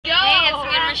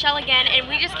Michelle again, and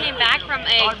we just came back from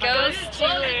a ghost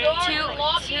tour in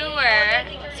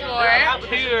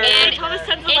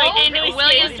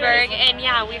Williamsburg, and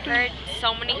yeah, we've heard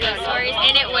so many ghost stories,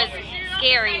 and it was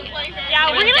scary.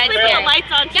 Yeah, we're gonna sleep with the lights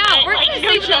on tonight. Yeah, we're gonna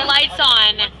sleep with the lights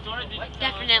on.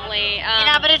 Definitely. And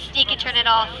I'm gonna sneak and turn it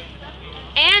off.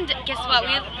 And guess what?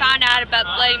 We found out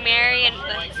about Bloody Mary and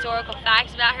the historical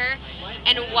facts about her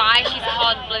and why she's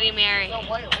called Bloody Mary.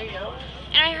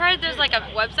 And I heard there's like a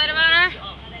website about her.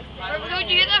 Where'd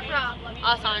you get that from?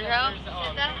 Alessandro.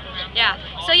 Yeah.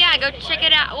 So yeah, go check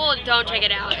it out. Well, don't check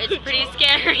it out. It's pretty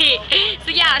scary.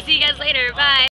 So yeah, see you guys later. Bye.